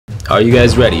Are you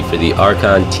guys ready for the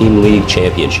Archon Team League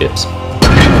Championships?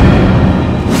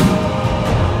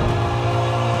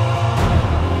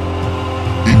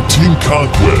 In Team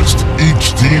Conquest,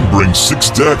 each team brings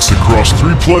 6 decks across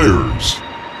 3 players.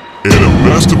 And a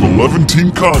best of 11 Team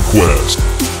Conquest.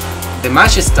 The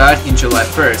matches start in July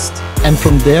 1st. And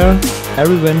from there,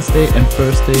 every Wednesday and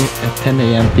Thursday at 10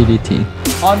 AM PDT.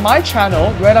 On my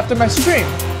channel right after my stream.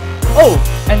 Oh,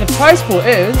 and the prize pool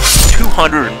is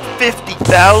 $250,000.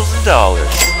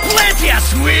 Plenty of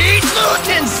sweet loot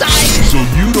inside! So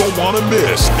you don't want to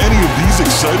miss any of these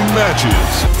exciting matches.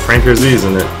 Franker Z's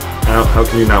in it. How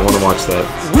can you not want to watch that?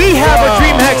 We have a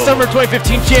DreamHack Summer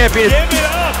 2015 champion! Give it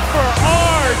up for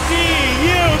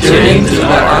RDU! Tune in to the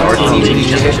Archon Team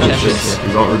League Championships.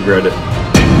 You won't regret it.